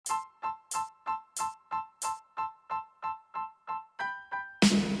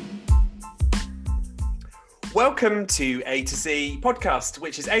Welcome to A to Z podcast,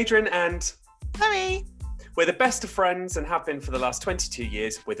 which is Adrian and Chloe. We're the best of friends and have been for the last 22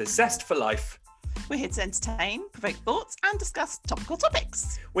 years with a zest for life. We're here to entertain, provoke thoughts and discuss topical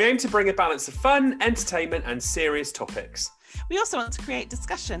topics. We aim to bring a balance of fun, entertainment and serious topics. We also want to create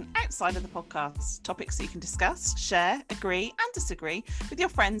discussion outside of the podcast, topics that you can discuss, share, agree and disagree with your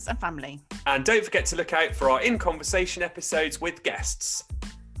friends and family. And don't forget to look out for our In Conversation episodes with guests.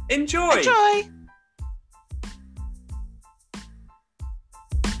 Enjoy! Enjoy!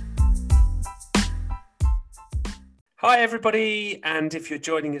 Hi everybody, and if you're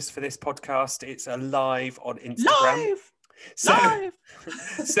joining us for this podcast, it's live on Instagram. Live!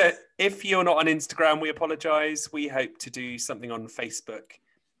 So if you're not on Instagram, we apologise. We hope to do something on Facebook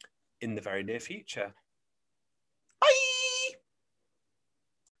in the very near future. Bye!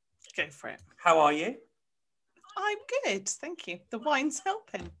 Go for it. How are you? I'm good, thank you. The wine's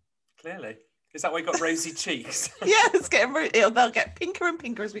helping. Clearly. Is that why you got rosy cheeks? Yeah, it's getting they'll get pinker and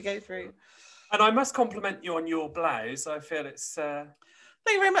pinker as we go through. And I must compliment you on your blouse. I feel it's... Thank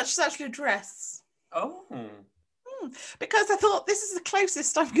you very much. It's actually a dress. Oh. Because I thought this is the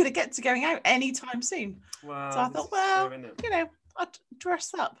closest I'm going to get to going out anytime soon. Wow, so I thought, well, I'd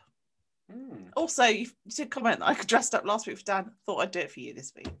dress up. Also, you did comment that I dressed up last week for Dan. Thought I'd do it for you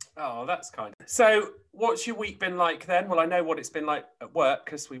this week. Oh, that's kind. So what's your week been like then? Well, I know what it's been like at work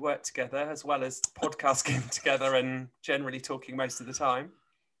because we work together as well as podcasting together and generally talking most of the time.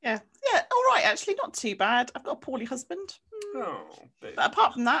 Yeah, all right, actually, not too bad. I've got a poorly husband. Oh, but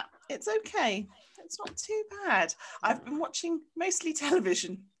apart from that, it's okay. It's not too bad. I've been watching mostly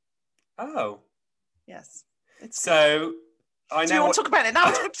television. Oh. Yes. So, I know. Do you want to talk about it now?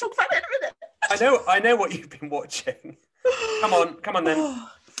 I want to talk about it in a minute. I know what you've been watching. Come on then.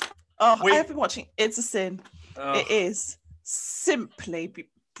 I have been watching It's a Sin. Oh. It is simply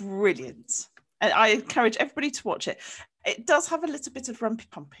brilliant. And I encourage everybody to watch it. It does have a little bit of rumpy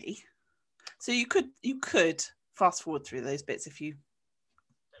pumpy, so you could fast forward through those bits if you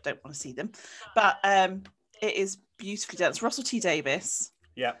don't want to see them. But it is beautifully done. It's Russell T Davies.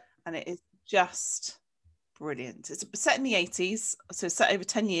 Yeah, and it is just brilliant. It's set in the 80s, so it's set over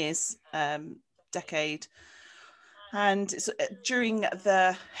 10 years, decade, and it's during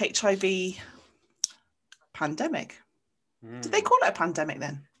the HIV pandemic. Did they call it a pandemic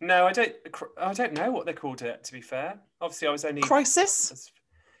then? No, I don't know what they called it, to be fair. Obviously, I was only... Crisis?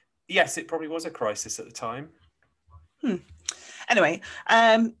 Yes, it probably was a crisis at the time. Anyway,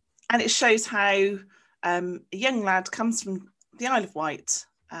 and it shows how a young lad comes from the Isle of Wight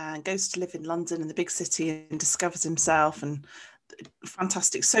and goes to live in London in the big city and discovers himself and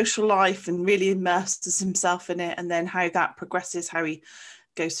fantastic social life and really immerses himself in it. And then how that progresses, how he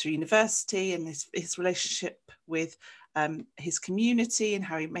goes through university and his relationship with his community and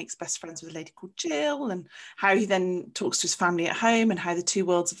how he makes best friends with a lady called Jill and how he then talks to his family at home and how the two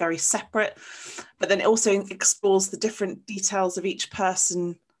worlds are very separate, but then it also explores the different details of each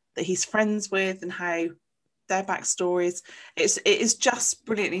person that he's friends with and how their backstories. It is just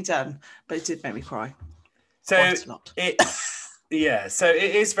brilliantly done, but it did make me cry. So so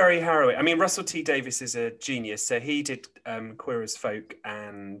it is very harrowing. I mean, Russell T Davies is a genius. So he did Queer as Folk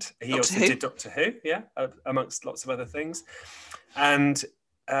and he also did Doctor Who, amongst lots of other things. And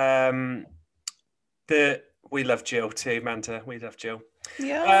we love Jill too, Manta. We love Jill.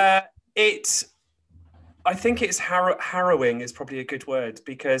 Yeah. I think it's harrowing is probably a good word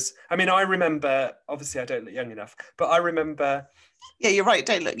because, I mean, I remember, obviously I don't look young enough, but I remember... Yeah, you're right,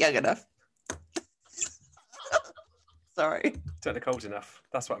 don't look young enough. Sorry. Don't look old enough.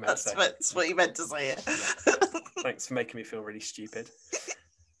 That's what I meant to say. That's what you meant to say. Yeah. Thanks for making me feel really stupid.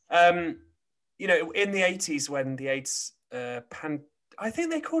 In the 80s when the AIDS I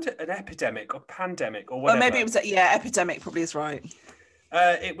think they called it an epidemic or pandemic or whatever. Well, maybe it was epidemic probably is right.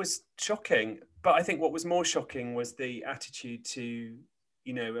 It was shocking, but I think what was more shocking was the attitude to,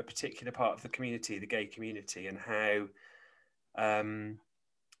 a particular part of the community, the gay community, and how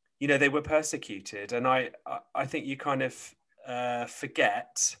they were persecuted. And I think you kind of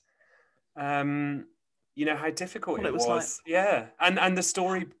forget, how difficult it was. Like. Yeah. And the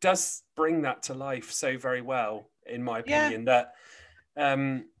story does bring that to life so very well, in my opinion, that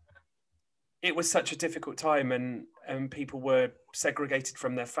it was such a difficult time and people were segregated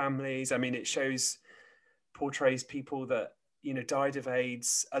from their families. I mean, it portrays people that, died of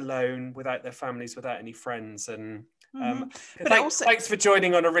AIDS alone, without their families, without any friends. And thanks for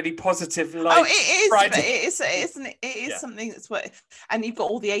joining on a really positive light. Oh, it is. Friday. It is something that's worth. And you've got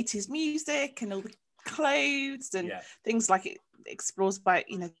all the 80s music and all the clothes and things like it explores about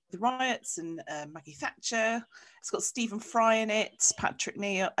the riots and Maggie Thatcher. It's got Stephen Fry in it,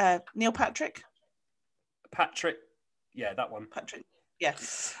 Neil Patrick. Patrick. Yeah, that one. Patrick. Yeah.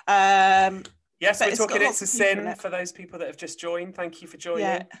 Yes, we're talking got It's a Sin for those people that have just joined. Thank you for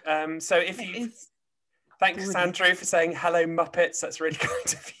joining. Yeah. So if you... Thanks, Andrew, for saying hello, Muppets. That's really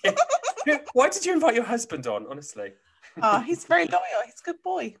kind of you. Why did you invite your husband on, honestly? Oh, he's very loyal. He's a good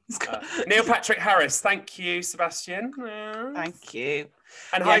boy. Neil Patrick Harris. Thank you, Sebastian. Thank you.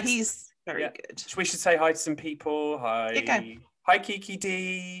 And he's very good. We should say hi to some people. Hi. Hi, Kiki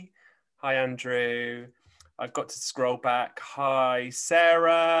D. Hi, Andrew. I've got to scroll back. Hi,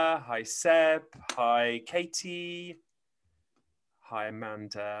 Sarah. Hi, Seb. Hi, Katie. Hi,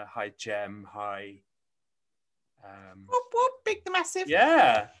 Amanda. Hi, Jem. Hi. Big the massive.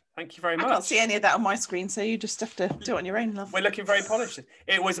 Yeah. Thank you very much. I can't see any of that on my screen, so you just have to do it on your own, love. We're looking very polished.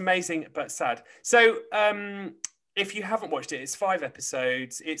 It was amazing, but sad. So if you haven't watched it, it's 5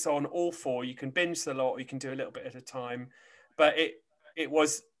 episodes. It's on all 4. You can binge the lot, or you can do a little bit at a time. But it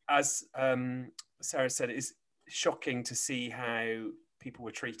was, as Sarah said, it is shocking to see how people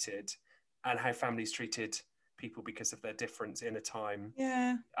were treated and how families treated people because of their difference in a time.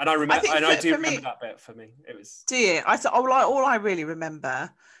 Yeah. And I remember, I do remember that bit for me. It was. Do you? All I really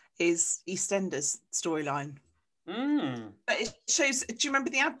remember is EastEnders storyline. But it shows. Do you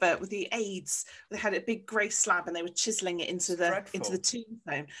remember the advert with the AIDS? They had a big grey slab and they were chiseling it into the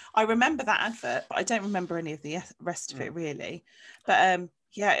tombstone. I remember that advert, but I don't remember any of the rest of it really. But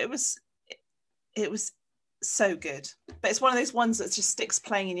yeah, it was so good. But it's one of those ones that just sticks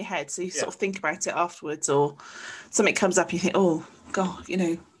playing in your head, so you sort of think about it afterwards, or something comes up and you think, oh god,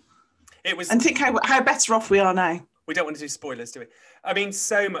 it was. And think how better off we are now. We don't want to do spoilers, do we? I mean,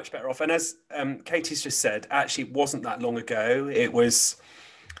 so much better off. And as Katie's just said, actually it wasn't that long ago. It was,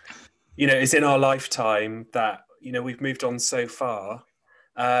 it's in our lifetime that, we've moved on so far.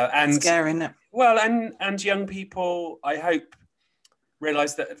 And scary, isn't it? Well, and young people, I hope,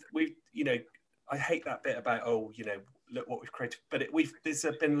 realise that I hate that bit about, look what we've created. But there's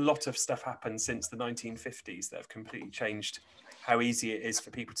been a lot of stuff happened since the 1950s that have completely changed how easy it is for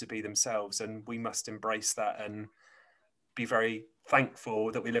people to be themselves. And we must embrace that and be very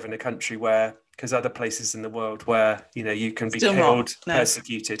thankful that we live in a country where, because other places in the world where, you can be killed,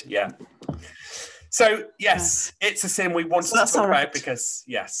 persecuted. Yeah. So, yes, It's a Sin we wanted to talk about because,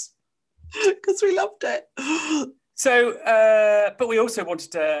 yes. Because we loved it. So, but we also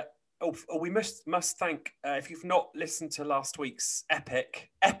wanted to, we must thank, if you've not listened to last week's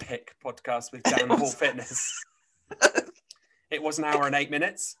epic podcast with Dan Hall Fitness, it was an hour and 8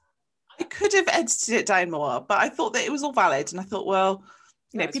 minutes. I could have edited it down more, but I thought that it was all valid. And I thought, well,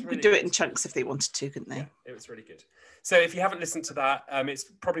 people could do it in chunks if they wanted to, couldn't they? Yeah, it was really good. So if you haven't listened to that, it's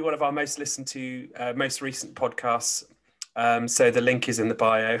probably one of our most listened to, most recent podcasts. So the link is in the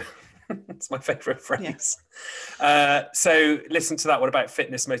bio. It's my favourite phrase. Yeah. So listen to that one about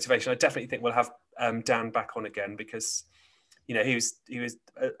fitness motivation. I definitely think we'll have Dan back on again because, he was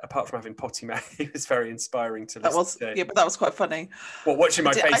apart from having potty mouth, he was very inspiring to listen to. Yeah, but that was quite funny. Well, watching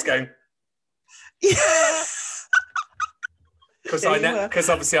my face going. Yeah. Because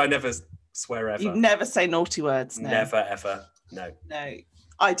obviously I never swear ever. You never say naughty words. No. Never ever. No. No,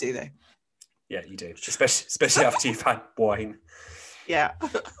 I do though. Yeah, you do, especially after you've had wine. Yeah,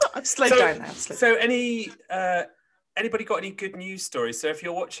 I've slowed down now. So anybody got any good news stories? So if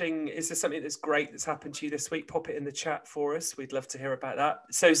you're watching, is there something that's great that's happened to you this week? Pop it in the chat for us. We'd love to hear about that.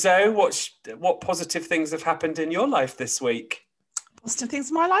 So Zoe, what positive things have happened in your life this week? Positive things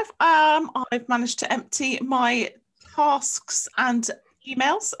in my life. I've managed to empty my tasks and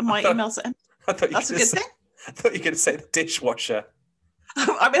emails. My emails are empty. That's a good thing. I thought you were going to say the dishwasher.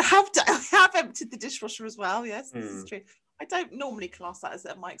 I mean, I have emptied the dishwasher as well. Yes, this is true. I don't normally class that as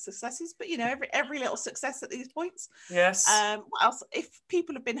my successes, but every little success at these points. Yes. What else? If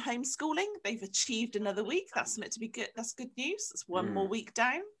people have been homeschooling, they've achieved another week. That's something to be good. That's good news. That's one more week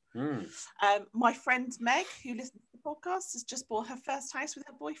down. My friend Meg, who listens to the podcast, has just bought her first house with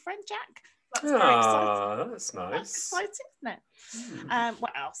her boyfriend Jack. That's very exciting. That's nice. That's exciting, isn't it?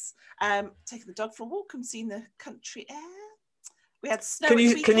 What else? Taking the dog for a walk and seeing the country air. We had snow.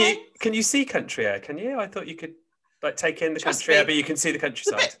 Can you see country air? Can you? I thought you could take in the country air, but you can see the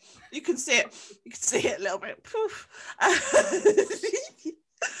countryside. You can see it. You can see it a little bit. Poof.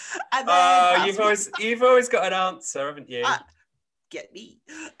 And then, you've always got an answer, haven't you? Get me.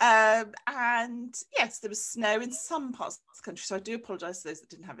 And yes, there was snow in some parts of the country, so I do apologise to those that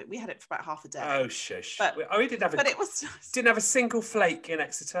didn't have it. We had it for about half a day. Oh shush! We didn't have. But it was nice. Didn't have a single flake in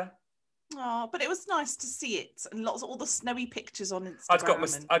Exeter. Oh, but it was nice to see it and all the snowy pictures on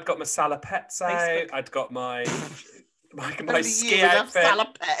Instagram. I'd got my salopettes out. Facebook. I'd got my ski outfit.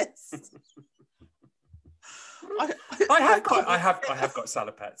 Salopettes. I have got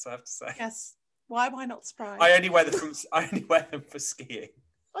salopettes, I have to say. Yes. Why am I not surprised? I only wear them for skiing.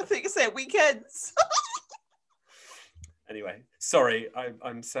 I think it's at weekends. Anyway, sorry,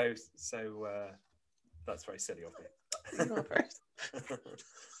 I'm so that's very silly of me.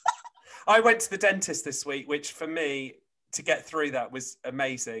 I went to the dentist this week, which for me, to get through that was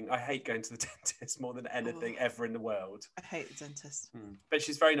amazing. I hate going to the dentist more than anything ever in the world. I hate the dentist. But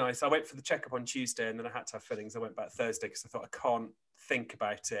she's very nice. I went for the checkup on Tuesday and then I had to have fillings. I went back Thursday because I thought I can't think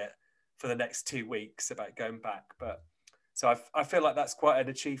about it for the next 2 weeks about going back. But so I feel like that's quite an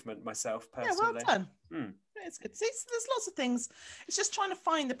achievement myself personally. Yeah, well done. It's good. See, there's lots of things. It's just trying to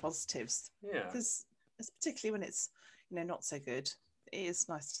find the positives. Yeah. Because it's particularly when it's, not so good. It is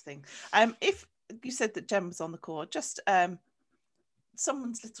nice to think. If you said that Jem was on the call, just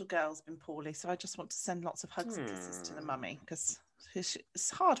someone's little girl's been poorly, so I just want to send lots of hugs and kisses to the mummy, because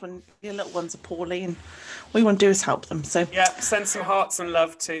it's hard when your little ones are poorly and all you want to do is help them. So yeah, send some hearts and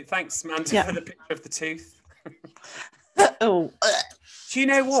love to. Thanks, Amanda, for the picture of the tooth. Do you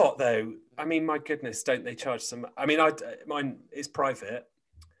know what though? I mean, my goodness, don't they charge some? I mean, mine is private,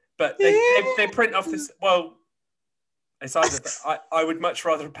 but they print off this. Well, it's either I would much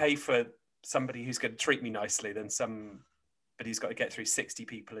rather pay for somebody who's going to treat me nicely than somebody who's got to get through 60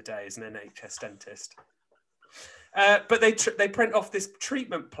 people a day as an NHS dentist. But they print off this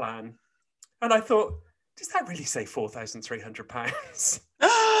treatment plan, and I thought, does that really say £4,300?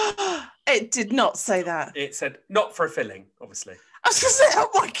 It did not say that. It said not for a filling, obviously. I was going to say, oh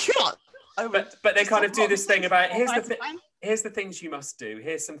my god! But they kind of do this thing about here's the things you must do.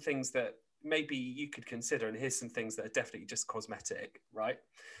 Here's some things that maybe you could consider, and here's some things that are definitely just cosmetic, right?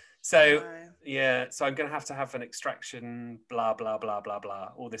 So so I'm going to have an extraction, blah blah blah blah blah,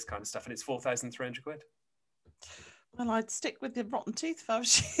 all this kind of stuff, and it's £4,300. Well, I'd stick with the rotten tooth if I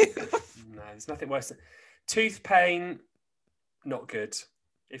was you. No, there's nothing worse. Tooth pain, not good.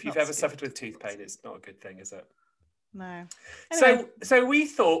 If you've ever suffered with tooth pain, it's not a good thing, is it? No. Anyway. So we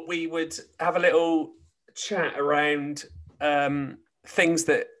thought we would have a little chat around things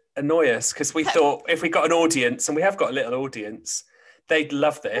that annoy us, because we thought if we got an audience, and we have got a little audience, they'd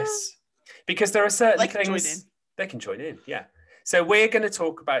love this, because there are certain things they can join in. Yeah. So we're going to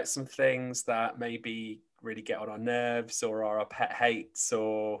talk about some things that maybe really get on our nerves, or are our pet hates,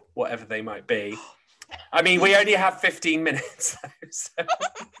 or whatever they might be. I mean, we only have 15 minutes though, so.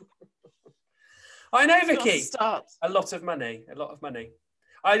 I know, Vicky. A lot of money.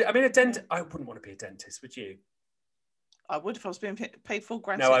 I mean, I wouldn't want to be a dentist, would you? I would if I was being paid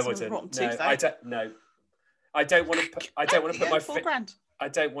 £4,000. No, I wouldn't. No, I don't. No, I don't want to. I don't want to put my £4,000. I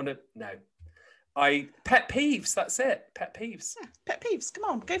don't want to. No, pet peeves. That's it. Pet peeves. Yeah, pet peeves. Come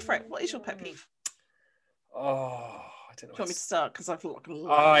on, go for it. What is your pet peeve? Oh, I don't know. Do you want me to start? Because I've got a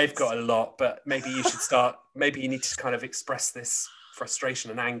lot. I've got a lot, but maybe you should start. Maybe you need to kind of express this frustration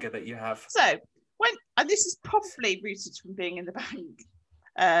and anger that you have. So and this is probably rooted from being in the bank,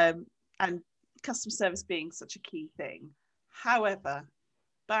 and customer service being such a key thing. However,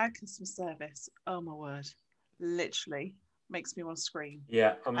 bad customer service, oh my word, literally makes me want to scream.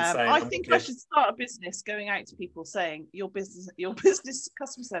 Yeah, I'm the same. I think I should start a business going out to people saying your business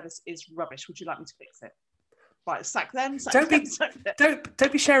customer service is rubbish. Would you like me to fix it? Right, sack them. Don't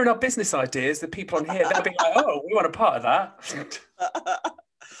be sharing our business ideas. The people on here, they'll be like, oh, we want a part of that.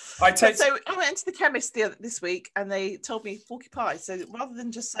 So I went into the chemist this week, and they told me porky pie. So rather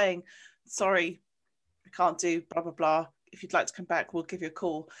than just saying, sorry, I can't do blah blah blah, if you'd like to come back, we'll give you a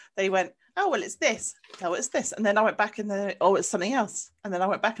call. They went, oh, well, it's this. Oh, it's this. And then I went back and it's something else. And then I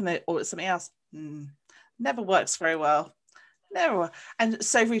went back and it's something else. Never works very well. Never. And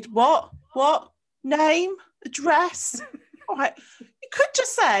so read, what? Name? Address? All right. You could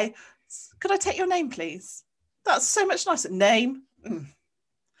just say, could I take your name, please? That's so much nicer. Name.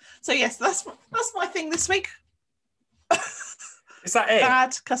 So yes, that's my thing this week. Is that it?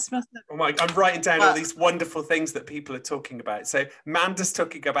 Bad customer service. Oh my! I'm writing down all these wonderful things that people are talking about. So Manda's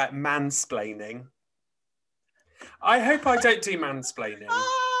talking about mansplaining. I hope I don't do mansplaining.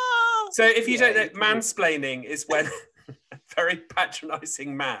 So if you don't know, mansplaining is when a very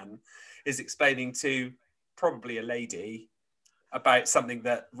patronising man is explaining to probably a lady about something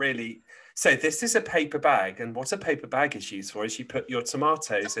that really. So this is a paper bag, and what a paper bag is used for is you put your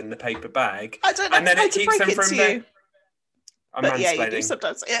tomatoes in the paper bag, I don't know, and then it keeps them from there. I'm mansplaining. Yeah, you do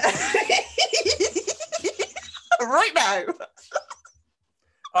sometimes. Yeah. Right now.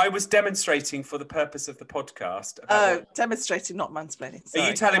 I was demonstrating for the purpose of the podcast. Demonstrating, not mansplaining. Sorry. Are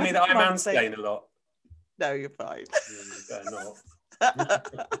you telling me that I mansplain a lot? No, you're fine. You better not.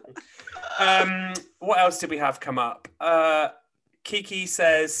 What else did we have come up? Kiki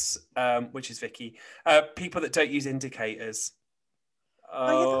says, which is Vicky, people that don't use indicators.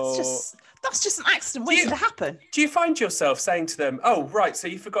 Oh, yeah, that's just an accident waiting to happen. Do you find yourself saying to them, "Oh, right, so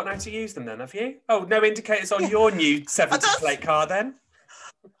you've forgotten how to use them then, have you? Oh, no indicators on your new 70 plate car then?"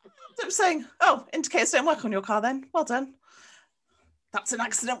 So I'm saying, "Oh, indicators don't work on your car then. Well done. That's an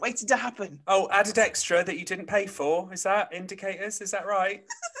accident waiting to happen." Oh, added extra that you didn't pay for. Is that indicators? Is that right?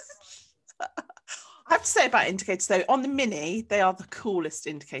 I have to say about indicators though, on the Mini, they are the coolest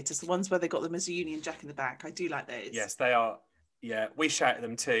indicators. The ones where they got them as a Union Jack in the back. I do like those. Yes, they are. Yeah, we shout at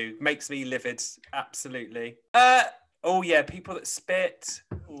them too. Makes me livid. Absolutely. Oh yeah, people that spit.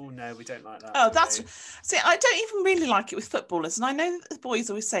 Oh no, we don't like that. Oh, see, I don't even really like it with footballers, and I know that the boys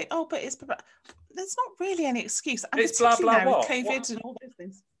always say, "Oh, but it's." There's not really any excuse, and it's blah blah now what? with COVID and all those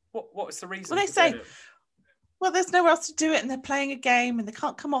things. What's the reason? Well, they say, well, there's nowhere else to do it, and they're playing a game, and they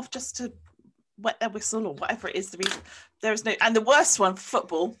can't come off just to wet their whistle or whatever it is. The reason there is no, and the worst one for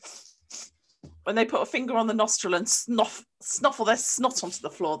football, when they put a finger on the nostril and snuffle their snot onto the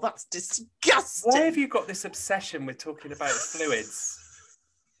floor. That's disgusting. Why have you got this obsession with talking about fluids?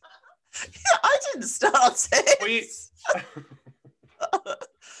 Yeah, I didn't start it.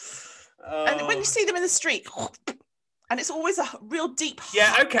 And when you see them in the street, and it's always a real deep.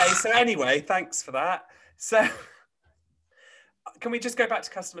 Yeah. Okay. So anyway, thanks for that. So. Can we just go back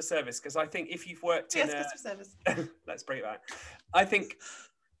to customer service? Because I think if you've worked in customer service. Let's bring it back. I think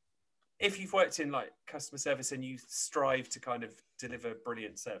if you've worked in like customer service and you strive to kind of deliver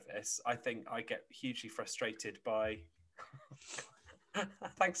brilliant service, I think I get hugely frustrated by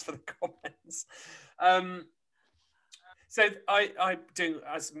thanks for the comments. So I do,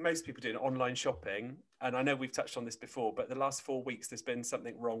 as most people do, online shopping, and I know we've touched on this before, but the last 4 weeks there's been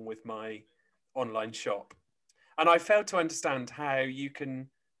something wrong with my online shop. And I failed to understand how you can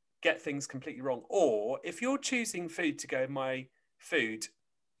get things completely wrong. Or if you're choosing food to go in my food,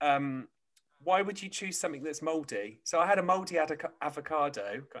 why would you choose something that's moldy? So I had a moldy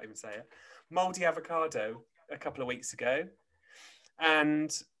avocado, can't even say it, moldy avocado a couple of weeks ago.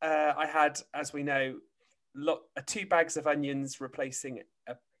 And I had, as we know, 2 bags of onions replacing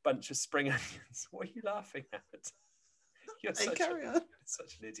a bunch of spring onions. What are you laughing at? You're such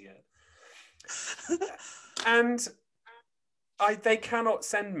an idiot. And they cannot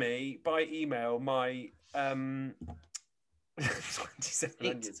send me by email my 27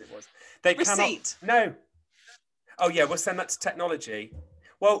 onions it was. They receipt. No. Oh yeah, we'll send that to technology.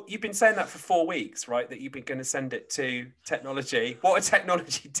 Well, you've been saying that for 4 weeks, right? That you've been going to send it to technology. What are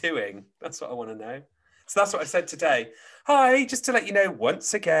technology doing? That's what I want to know. So that's what I said today. Hi, just to let you know,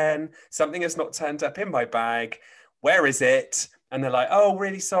 once again, something has not turned up in my bag. Where is it? And they're like, "Oh,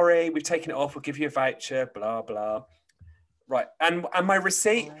 really sorry. We've taken it off. We'll give you a voucher, blah, blah." Right. And my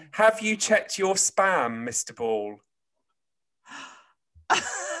receipt, have you checked your spam, Mr. Ball? I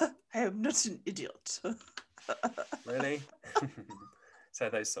am not an idiot. Really? So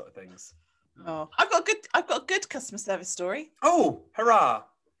those sort of things. Oh, I've got a good customer service story. Oh, hurrah.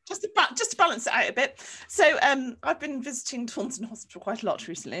 Just to balance it out a bit. So I've been visiting Taunton Hospital quite a lot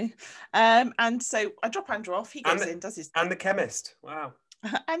recently. And so I drop Andrew off. He goes in, does his... And the chemist. Wow.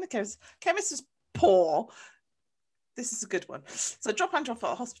 And the chemist. Chemist is poor. This is a good one. So I drop Andrew off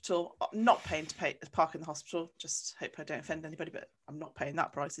at a hospital, not paying to park in the hospital. Just hope I don't offend anybody, but I'm not paying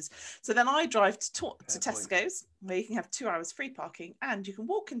that prices. So then I drive to Tesco's, where you can have 2 hours free parking, and you can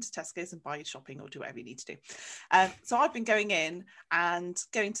walk into Tesco's and buy your shopping or do whatever you need to do. So I've been going in and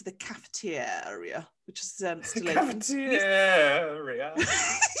going to the cafeteria, which is still open. Cafeteria.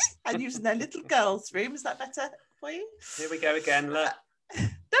 And using their little girls' room. Is that better for you? Here we go again. Look.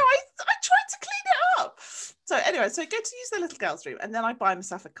 No, I tried to clean it up. So anyway, so I go to use the little girl's room, and then I buy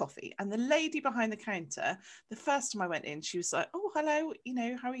myself a coffee. And the lady behind the counter, the first time I went in, she was like, "Oh, hello,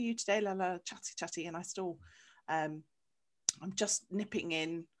 how are you today? La la, chatty." And I still, I'm just nipping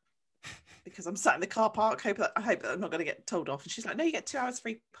in because I'm sat in the car park. I hope that I'm not going to get told off. And she's like, "No, you get 2 hours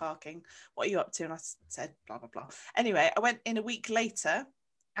free parking. What are you up to?" And I said, blah, blah, blah. Anyway, I went in a week later,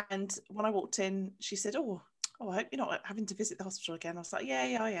 and when I walked in, she said, "Oh, I hope you're not having to visit the hospital again." I was like,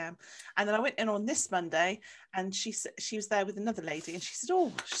 yeah, I am. And then I went in on this Monday, and she was there with another lady, and she said,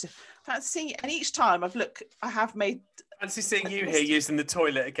 "Fancy seeing you." And each time I have made... Fancy seeing you here using the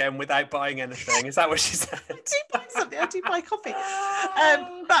toilet again without buying anything. Is that what she said? I do buy something. I do buy coffee.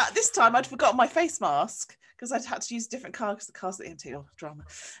 But this time I'd forgotten my face mask, because I'd had to use a different car because the car's at the MT. Oh, drama.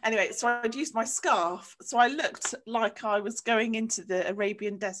 Anyway, so I'd used my scarf. So I looked like I was going into the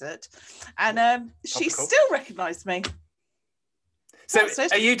Arabian desert. And she still recognised me. So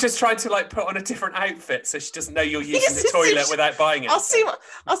are you just trying to like put on a different outfit so she doesn't know you're using the Yes, toilet without buying it? I'll see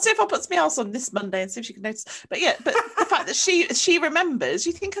if I put something else on this Monday and see if she can notice. But the fact that she remembers,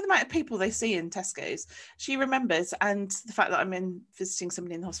 you think of the amount of people they see in Tesco's, she remembers, and the fact that I'm visiting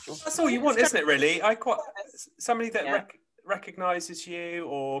somebody in the hospital. That's all you want, isn't it, really? Somebody that recognises you.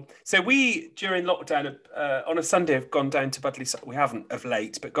 Or so we, during lockdown, on a Sunday have gone down to Budley, we haven't of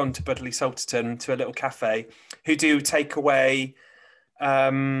late, but gone to Budley Salterton to a little cafe who do takeaway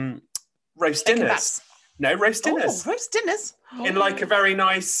roast dinners. No, roast dinners. Oh, roast dinners. In like a very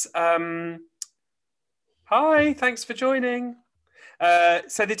nice hi, thanks for joining.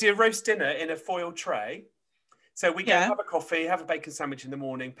 So they do a roast dinner in a foil tray. So we go have a coffee, have a bacon sandwich in the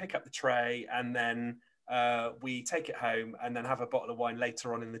morning, pick up the tray, and then we take it home and then have a bottle of wine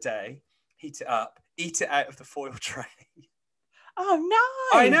later on in the day, heat it up, eat it out of the foil tray. Oh,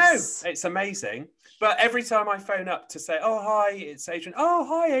 nice. I know, it's amazing. But every time I phone up to say, oh, hi, it's Adrian. Oh,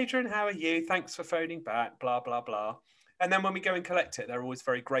 hi, Adrian, how are you? Thanks for phoning back, blah, blah, blah. And then when we go and collect it, they're always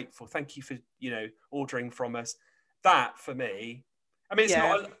very grateful. Thank you for, ordering from us. That, for me, I mean,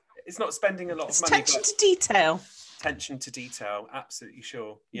 it's not spending a lot of money. Attention to detail. Attention to detail, absolutely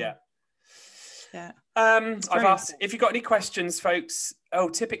sure. Yeah. Yeah. I've asked if you've got any questions, folks. Oh,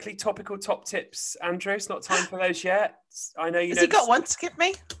 typically topical top tips, Andrew. It's not time for those yet. I know you. Has he got one to give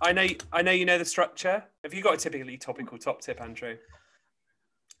me? I know you know the structure. Have you got a typically topical top tip, Andrew?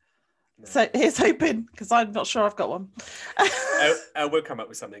 No. So here's hoping, because I'm not sure I've got one. We'll come up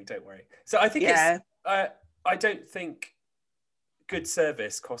with something. Don't worry. So I think it's. I don't think good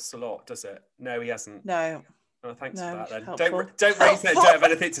service costs a lot, does it? No, he hasn't. No. Oh, thanks for that. Then helpful. don't raise it. Don't have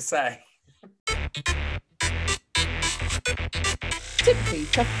anything to say. Typically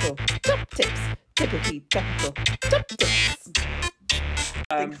topical top tips. Typically topical top tips.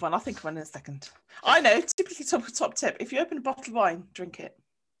 I'll think of one in a second. I know, typically topical top tip. If you open a bottle of wine, drink it.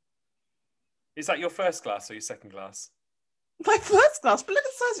 Is that your first glass or your second glass? My first glass, but look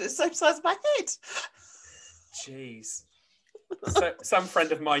at the size of it. It's the same size as my head. Jeez. So some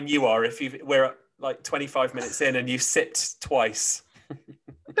friend of mine you are, we're like 25 minutes in and you've sipped twice.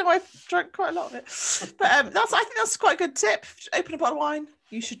 No, I've drunk quite a lot of it. But I think that's quite a good tip. If you open a bottle of wine,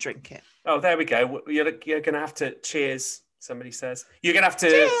 you should drink it. Oh, there we go. You're going to have to cheers, somebody says. You're going to have to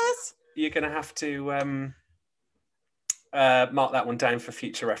cheers. You're going to have to mark that one down for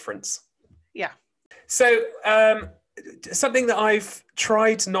future reference. Yeah. So something that I've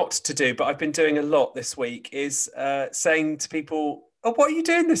tried not to do, but I've been doing a lot this week is saying to people, oh, what are you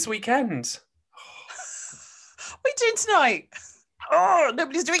doing this weekend? What are you doing tonight? Oh,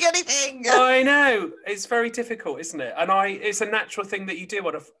 nobody's doing anything. I know. It's very difficult, isn't it? And it's a natural thing that you do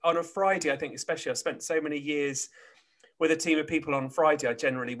on a Friday, I think, especially. I've spent so many years with a team of people on Friday. I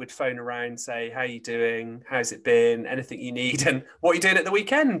generally would phone around, say, how are you doing? How's it been? Anything you need? And what are you doing at the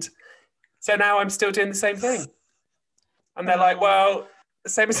weekend? So now I'm still doing the same thing. And they're like, well, the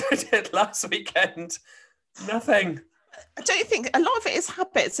same as I did last weekend. Nothing. Don't you think a lot of it is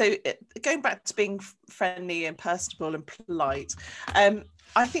habit? So going back to being friendly and personable and polite,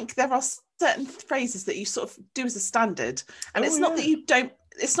 I think there are certain phrases that you sort of do as a standard, and it's not that you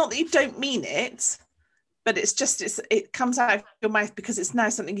don't mean it, but it comes out of your mouth because it's now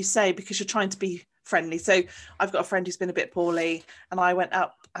something you say because you're trying to be friendly. So I've got a friend who's been a bit poorly, and I went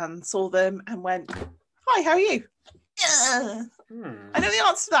up and saw them and went, "Hi, how are you?" Yeah. I know the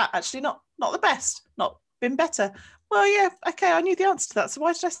answer to that. Actually, not the best. Not been better. Well, yeah, okay, I knew the answer to that, so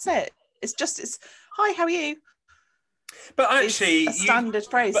why did I say it? It's hi, how are you? But actually, it's a standard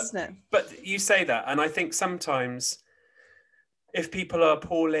phrase, isn't it? But you say that, and I think sometimes if people are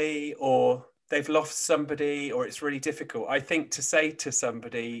poorly or they've lost somebody or it's really difficult, I think to say to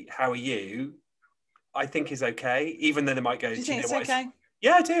somebody, how are you, I think is okay, even though they might go, do you think it's okay?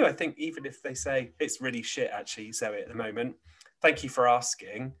 Yeah, I do. I think even if they say, it's really shit, actually, Zoe, at the moment, thank you for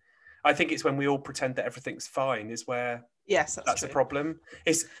asking. I think it's when we all pretend that everything's fine is where that's a problem.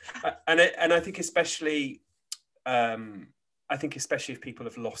 And I think especially if people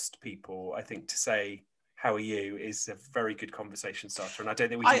have lost people, I think to say how are you is a very good conversation starter, and I don't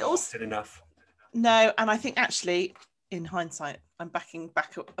think we do often enough. No, and I think actually in hindsight, I'm backing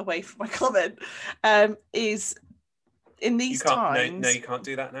back away from my comment. Is in these times. No, you can't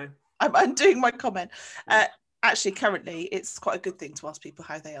do that now. I'm doing my comment. Actually, currently, it's quite a good thing to ask people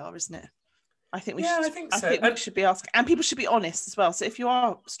how they are, isn't it? I think we should. I think we should be asking, and people should be honest as well. So if you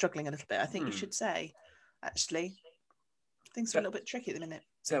are struggling a little bit, I think you should say, actually, things are a little bit tricky at the minute.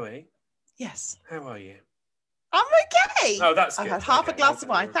 Zoe. Yes. How are you? I'm okay. Oh, that's good. I've had half a glass of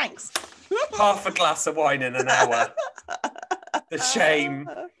wine. Thanks. Half a glass of wine in an hour. The shame.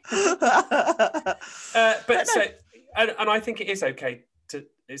 and I think it is okay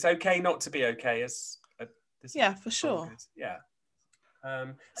it's okay not to be okay yeah, for sure. Yeah. I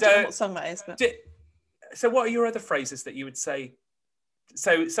don't know what song that is, but so what are your other phrases that you would say?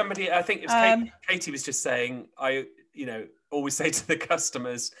 So somebody, I think it was Katie was just saying, I always say to the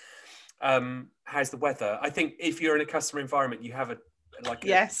customers, how's the weather? I think if you're in a customer environment, you have a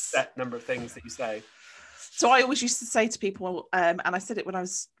set number of things that you say. So I always used to say to people, and I said it when I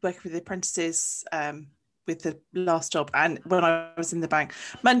was working with the apprentices with the last job, and when I was in the bank,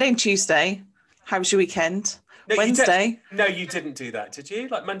 Monday and Tuesday, how was your weekend? No, Wednesday. No, you didn't do that, did you?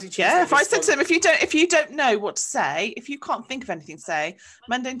 Like Monday, Tuesday. Yeah, if I said to them, if you don't know what to say, if you can't think of anything to say,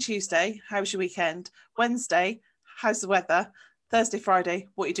 Monday and Tuesday, how was your weekend? Wednesday, how's the weather? Thursday, Friday,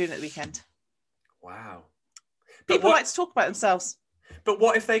 what are you doing at the weekend? Wow. People like to talk about themselves. But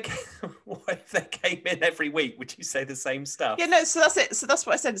what if they came in every week? Would you say the same stuff? Yeah, no. So that's it. So that's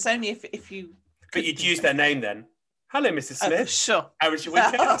what I said. It's only if you. But you'd use their name then. Hello, Mrs. Smith. Sure. How was your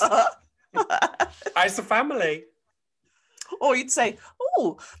weekend? How's the family? Or you'd say,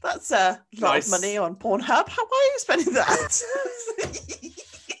 "Oh, that's a lot of money on Pornhub. How are you spending that?"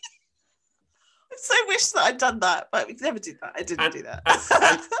 I so wish that I'd done that, but we never did that. I didn't do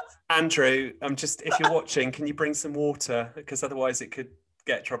that. Andrew, if you're watching, can you bring some water? Because otherwise it could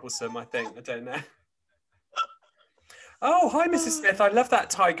get troublesome, I think. I don't know. Oh, hi, Mrs. Smith. I love that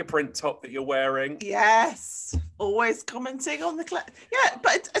tiger print top that you're wearing. Yes. Always commenting on the... Yeah,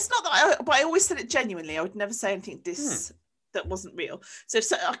 but it's not that but I always said it genuinely. I would never say anything that wasn't real. So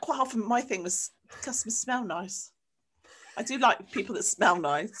quite often my thing was customers smell nice. I do like people that smell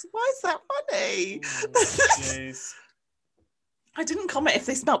nice. Why is that funny? Jeez. I didn't comment if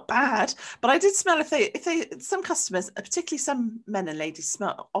they smelled bad, but I did smell if they some customers, particularly some men and ladies,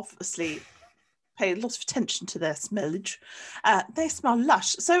 smell obviously pay a lot of attention to their smellage. They smell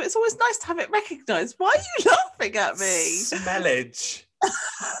lush, so it's always nice to have it recognised. Why are you laughing at me? Smellage.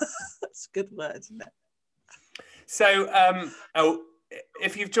 That's a good word, isn't it? So,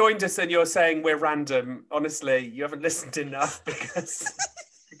 if you've joined us and you're saying we're random, honestly, you haven't listened enough because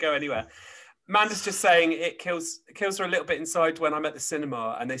you go anywhere. Amanda's just saying it kills her a little bit inside when I'm at the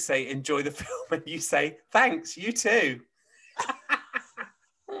cinema and they say, enjoy the film, and you say, thanks, you too.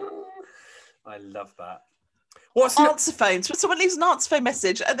 I love that. What's answer phones? When someone leaves an answer phone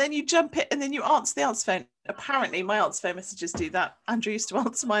message and then you jump it and then you answer the answer phone. Apparently my answer phone messages do that. Andrew used to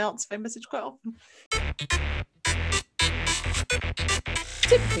answer my answer phone message quite often.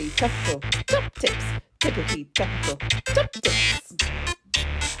 Typically topical top tips. Typically topical top tips.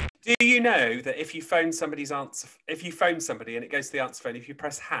 Do you know that if you phone somebody and it goes to the answer phone, if you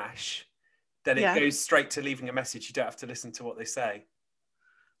press hash, then it goes straight to leaving a message. You don't have to listen to what they say.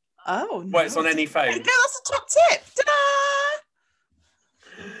 Oh, well, it's on any phone. Okay, that's a top tip. Ta-da!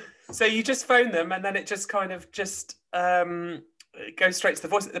 So you just phone them, and then it just kind of it goes straight to the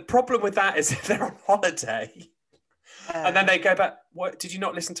voice. The problem with that is if they're on holiday, and then they go back. What did you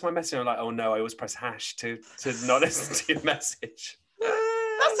not listen to my message? I'm like, oh no, I always press hash to not listen to your message.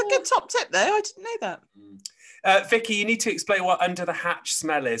 That's a good top tip, though. I didn't know that. Vicky, you need to explain what under the hatch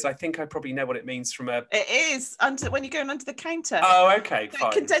smell is. I think I probably know what it means from a... It is when you're going under the counter. Oh, okay, fine.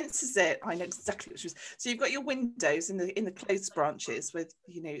 It condenses it. I know exactly what it is. So you've got your windows in the closed branches with,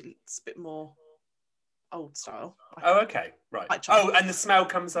 it's a bit more old style. Oh, okay, right. Oh, and the smell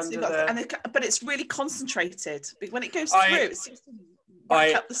comes under but it's really concentrated. When it goes through, it seems to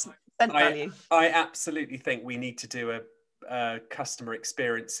rack up the scent value. I absolutely think we need to do a customer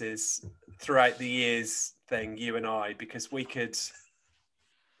experiences throughout the years thing, you and I, because we could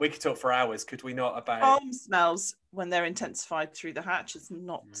talk for hours, could we not, about palm smells when they're intensified through the hatch. It's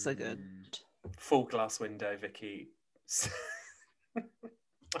not so good. Full glass window, Vicky.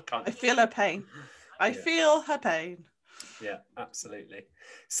 I feel her pain. I feel her pain. Yeah, absolutely.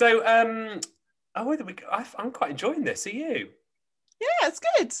 So I'm quite enjoying this. Are you? Yeah, it's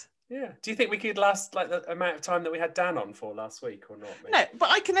good. Yeah. Do you think we could last like the amount of time that we had Dan on for last week or not? Maybe? No, but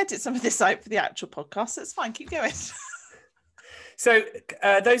I can edit some of this out for the actual podcast. So it's fine. Keep going. So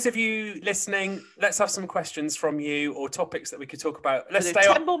those of you listening, let's have some questions from you or topics that we could talk about. Let's stay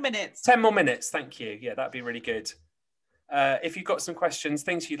 10 more minutes. 10 more minutes. Thank you. Yeah, that'd be really good. If you've got some questions,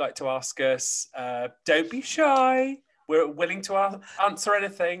 things you'd like to ask us, don't be shy. We're willing to answer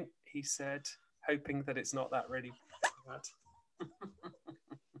anything, he said, hoping that it's not that really bad.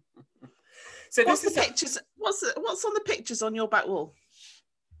 So what's the pictures? What's on the pictures on your back wall?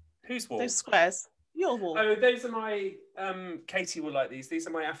 Whose wall? Those squares. Your wall. Oh, those are my. Katie will like these. These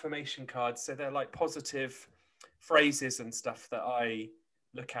are my affirmation cards. So they're like positive phrases and stuff that I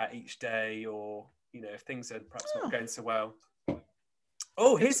look at each day, or if things are perhaps not going so well.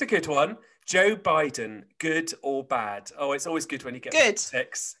 Oh, here's a good one. Joe Biden, good or bad? Oh, it's always good when you get Good.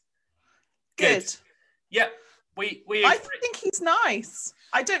 6. Good. Yep. We I agree. think he's nice.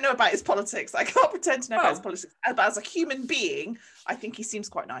 I don't know about his politics. I can't pretend to know about his politics. But as a human being, I think he seems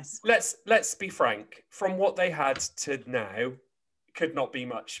quite nice. Let's be frank. From what they had to now, could not be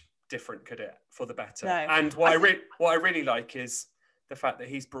much different, could it? For the better. No. And what I really like is the fact that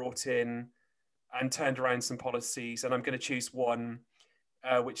he's brought in and turned around some policies. And I'm going to choose one,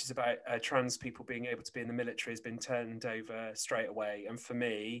 which is about trans people being able to be in the military, has been turned over straight away. And for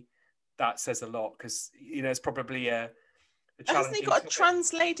me, that says a lot because it's probably a Hasn't he got a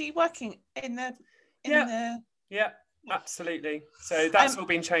trans lady working in the? Yeah, absolutely. So that's all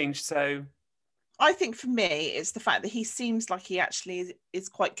been changed. So I think for me, it's the fact that he seems like he actually is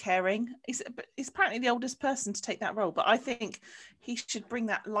quite caring. He's apparently the oldest person to take that role, but I think he should bring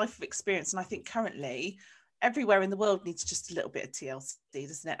that life of experience. And I think currently, everywhere in the world needs just a little bit of TLC,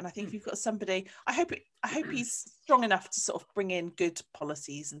 doesn't it? And I think if you've got somebody, I hope he's strong enough to sort of bring in good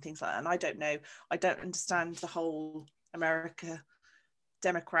policies and things like that. And I don't know, I don't understand the whole America,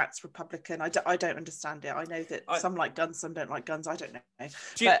 Democrats, Republican. I don't understand it. I know that some like guns, some don't like guns. I don't know.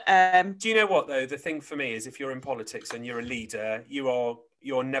 Do you know what though? The thing for me is if you're in politics and you're a leader, you're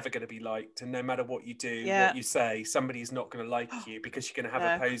never going to be liked, and no matter what you do, what you say, somebody's not going to like you because you're going to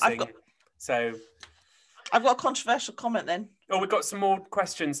have opposing. So I've got a controversial comment then. Oh, we've got some more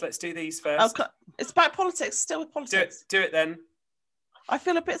questions. Let's do these first. Okay. It's about politics, still with politics. Do it then. I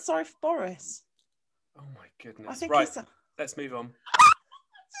feel a bit sorry for Boris. Oh my goodness. I think let's move on. I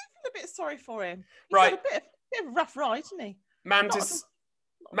feel a bit sorry for him. He's had a bit of a rough ride, isn't he? Manta's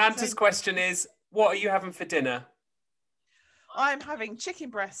question is, what are you having for dinner? I'm having chicken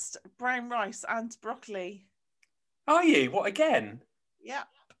breast, brown rice and broccoli. Are you? What, again? Yeah.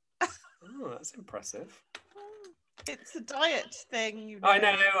 Oh, that's impressive. It's a diet thing. I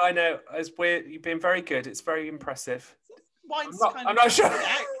know. You've been very good. It's very impressive. I'm not sure.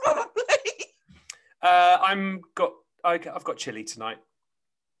 Probably. I've got chili tonight.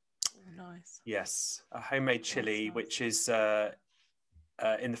 Oh, nice. Yes, a homemade chili, nice. Which is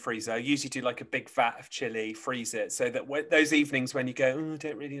in the freezer. I usually do like a big vat of chili, freeze it, so that those evenings when you go, I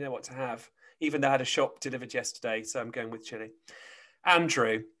don't really know what to have. Even though I had a shop delivered yesterday, so I'm going with chili.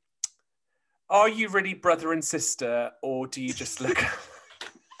 Andrew, are you really brother and sister, or do you just look?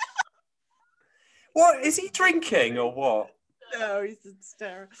 What is he drinking or what? No, he's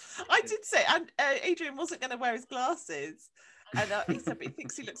hysterical. I did say, and Adrian wasn't going to wear his glasses, and he said, but he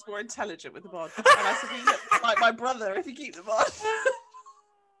thinks he looks more intelligent with them on. And I said, he looks like my brother if you keep them on.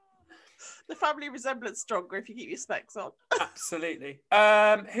 The family resemblance stronger if you keep your specs on. Absolutely.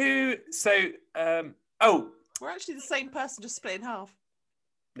 We're actually the same person, just split in half.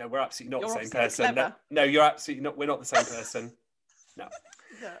 No, we're absolutely not the same person. No, you're absolutely not. We're not the same person. No.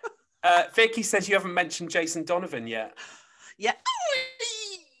 No. Vicky says you haven't mentioned Jason Donovan yet. Yeah.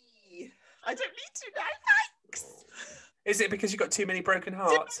 I don't need to now, thanks. Is it because you've got too many broken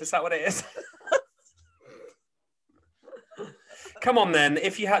hearts? Is that what it is? Come on then,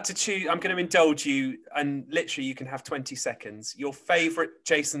 if you had to choose, I'm going to indulge you, and literally you can have 20 seconds. Your favourite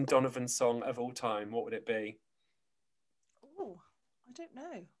Jason Donovan song of all time, what would it be? Oh, I don't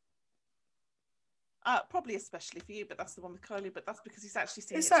know. Probably especially for you, but that's the one with Kylie, but that's because he's actually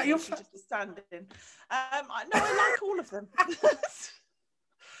seen it. Is that your just a stand-in? I like all of them.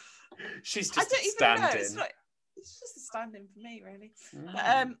 She's just a stand-in. It's just a stand-in for me, really.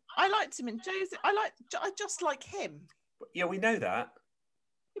 But, I liked him in Josie. I just like him. Yeah, we know that.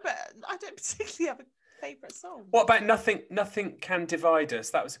 Yeah, but I don't particularly have a favourite song. What about Nothing Can Divide Us?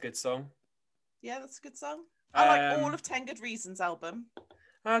 That was a good song. Yeah, that's a good song. I like all of 10 Good Reasons album.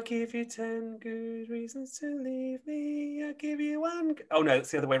 I'll give you 10 good reasons to leave me. I'll give you one. Oh no, that's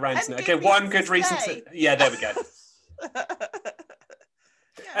the other way around. Okay, one good reason to. Yeah, there we go.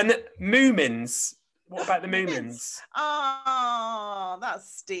 And the Moomins. What about the Moomins? Ah,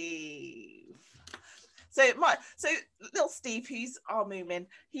 that's Steve. So little Steve, who's our Moomin,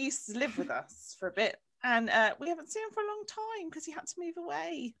 he used to live with us for a bit, and we haven't seen him for a long time because he had to move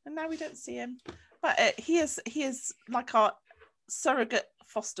away, and now we don't see him. But he is like our surrogate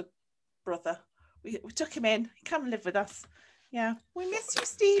foster brother. We took him in. He come and live with us. Yeah, we miss you,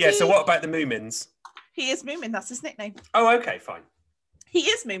 Stevie. Yeah. So what about the Moomins? He is Moomin. That's his nickname. Oh, okay, fine. He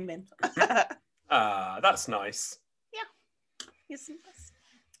is Moomin. That's nice. Yeah. Yes.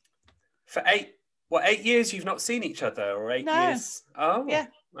 For 8 years you've not seen each other, or 8 years? Oh, yeah.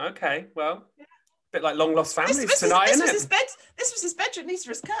 Okay, well, a bit like long lost families tonight, isn't it? This was his bedroom. These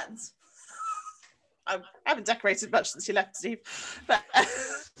were his curtains. I haven't decorated much since you left, Steve. But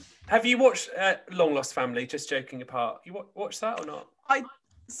have you watched Long Lost Family? Just joking apart, you watched that or not?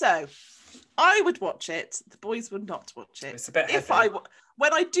 I would watch it. The boys would not watch it. It's a bit heavy.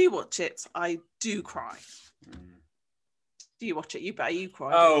 When I do watch it, I do cry. Mm. Do you watch it? You better. You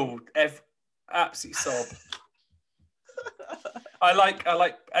cry. Oh, absolute sob. I like,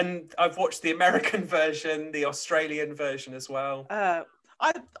 and I've watched the American version, the Australian version as well.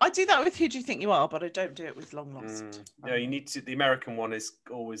 I do that with Who Do You Think You Are, but I don't do it with Long Lost. No, you need to. The American one is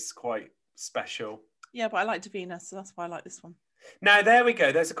always quite special. Yeah, but I like Davina, so that's why I like this one. Now, there we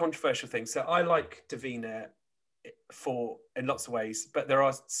go. There's a controversial thing. So I like Davina in lots of ways, but there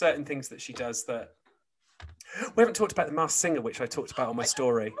are certain things that she does that we haven't talked about. The Masked Singer, which I talked about on my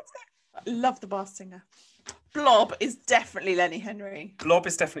story. I love the Masked Singer. Blob is definitely Lenny Henry.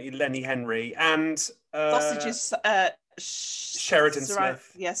 And Sausage is Sheridan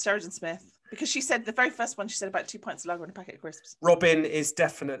Smith. Yeah, Sheridan Smith. Because she said the very first one, she said about 2 pints of lager and a packet of crisps. Robin is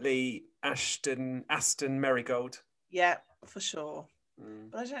definitely Aston Marigold. Yeah, for sure.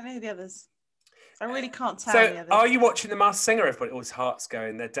 But I don't know the others. I really can't tell So the others. are you watching The Masked Singer, everybody? Oh, his heart's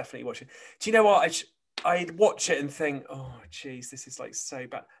going. They're definitely watching. Do you know what? I'd watch it and think, oh, geez, this is like so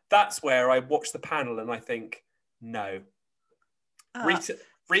bad. That's where I watch the panel and I think, no.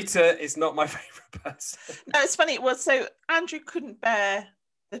 Rita is not my favourite person. No, it's funny. Well, so Andrew couldn't bear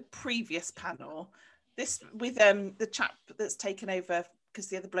the previous panel. This with the chap that's taken over because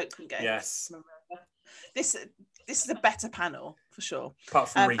the other bloke couldn't get Yes. This is a better panel for sure. Apart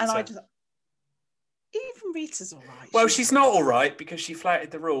from Rita. And even Rita's all right. Well, she's not all right because she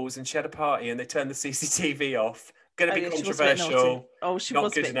flouted the rules and she had a party and they turned the CCTV off. Going to be controversial. She not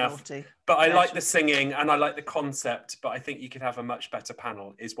was good a bit enough. naughty. But I like the singing and I like the concept. But I think you could have a much better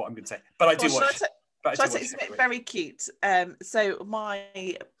panel, is what I'm going to say. But I do watch. It's very cute. So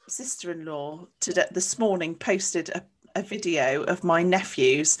my sister-in-law this morning posted a video of my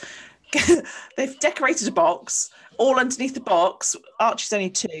nephews. They've decorated a box. All underneath the box, Archie's only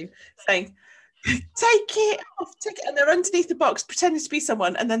 2, saying, "Take it off, take it," and they're underneath the box pretending to be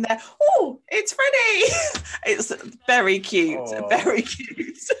someone, and then they're, "Oh, it's Freddie." It's very cute, very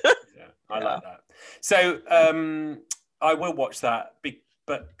cute. Yeah, I like that. So I will watch that,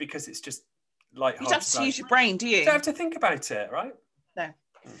 but because it's just light-hearted. You don't have to use your brain, do you? You don't have to think about it, right? No.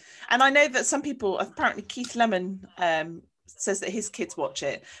 And I know that some people, apparently Keith Lemon says that his kids watch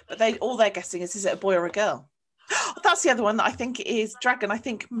it, but all they're guessing is it a boy or a girl? That's the other one that I think is Dragon. I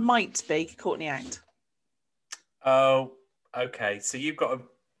think might be Courtney Act. Oh, okay. So you've got a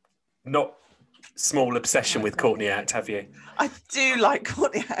not small obsession with Courtney Act, have you? I do like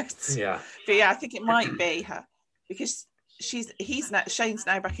Courtney Act. Yeah. But yeah, I think it might be her because Shane's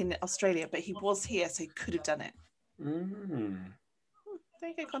now back in Australia, but he was here, so he could have done it. There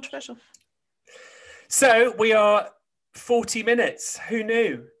you go, controversial. So we are 40 minutes. Who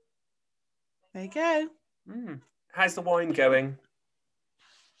knew? There you go. How's the wine going?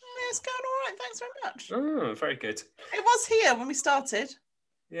 It's going all right. Thanks very much. Oh, very good. It was here when we started.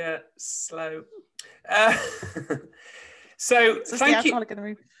 Yeah, slow. So thank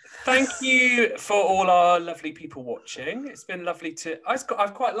you. Thank you for all our lovely people watching. It's been lovely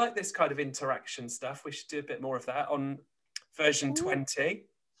I've quite liked this kind of interaction stuff. We should do a bit more of that on version 20.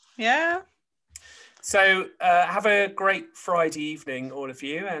 Yeah. So have a great Friday evening, all of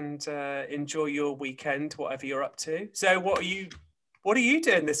you, and enjoy your weekend, whatever you're up to. So what are you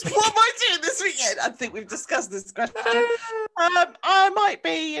doing this weekend? What am I doing this weekend? I think we've discussed this question. I might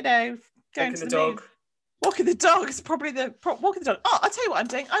be, going to the dog. Walking the dog is probably walking the dog. Oh, I'll tell you what I'm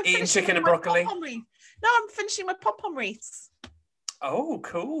doing. I'm eating chicken and broccoli. No, I'm finishing my pom-pom wreaths. Oh,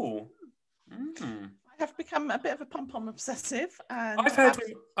 cool. I have become a bit of a pom-pom obsessive. And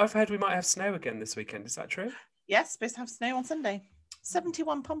I've heard we might have snow again this weekend. Is that true? Yes, supposed to have snow on Sunday.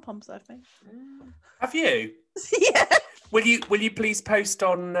 71 pom-poms I've made. Have you? Yeah. Will you please post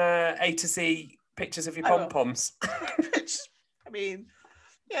on A to Z pictures of your pom-poms? I mean,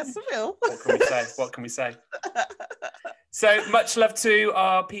 yes, I will. What can we say? So much love to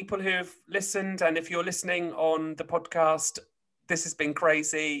our people who have listened, and if you're listening on the podcast, this has been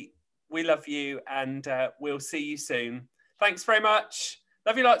crazy. We love you, and we'll see you soon. Thanks very much.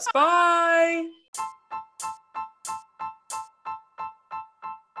 Love you lots. Bye.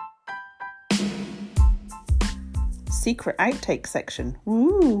 Secret outtake section.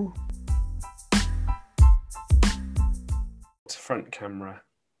 Ooh. Front camera.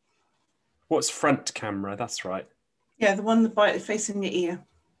 What's front camera? That's right. Yeah, the one facing your ear.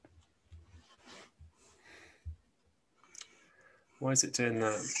 Why is it doing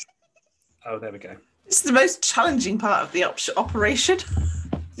that? Oh, there we go. This is the most challenging part of the operation.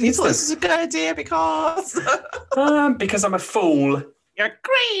 You thought this was a good idea because... because I'm a fool. You're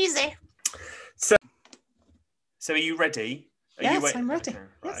crazy. So are you ready? Are you Yes, wait- I'm ready. Okay, right,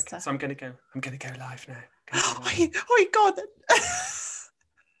 Yes, okay. sir. So I'm going to go live now. Gonna go Oh live. my God.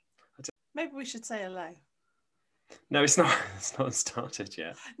 Maybe we should say hello. No, it's not. It's not started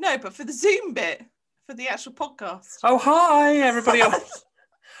yet. No, but for the Zoom bit, for the actual podcast. Oh, hi everybody!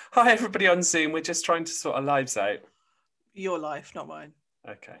 Hi everybody on Zoom. We're just trying to sort our lives out. Your life, not mine.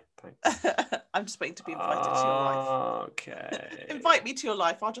 Okay, thanks. I'm just waiting to be invited to your life. Okay. Invite me to your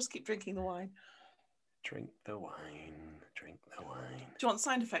life. I'll just keep drinking the wine. Drink the wine. Drink the wine. Do you want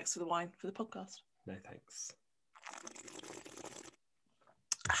sound effects for the wine for the podcast? No thanks.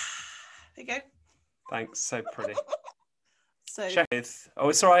 There you go. Thanks. So pretty. So, Check with. Oh,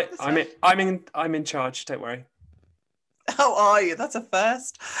 it's all right. That's I'm in charge. Don't worry. how are you? That's a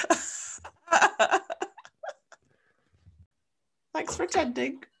first. Thanks for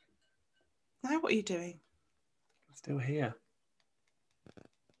attending. Now, what are you doing? Still here.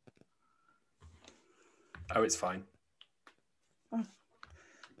 Oh, it's fine.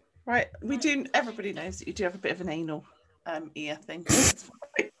 Right, we do. Everybody knows that you do have a bit of an anal ear thing. That's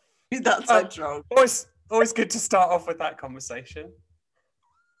fine. That sounds wrong. Always good to start off with that conversation.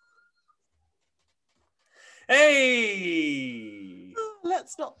 Hey!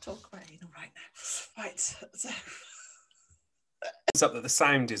 Let's not talk about anal right now. Right, so It's up that the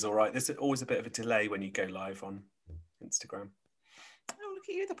sound is all right. There's always a bit of a delay when you go live on Instagram. oh, look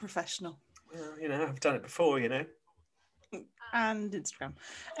at you, the professional. Well, you know, I've done it before, you know. And Instagram.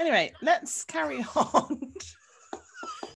 Anyway, let's carry on.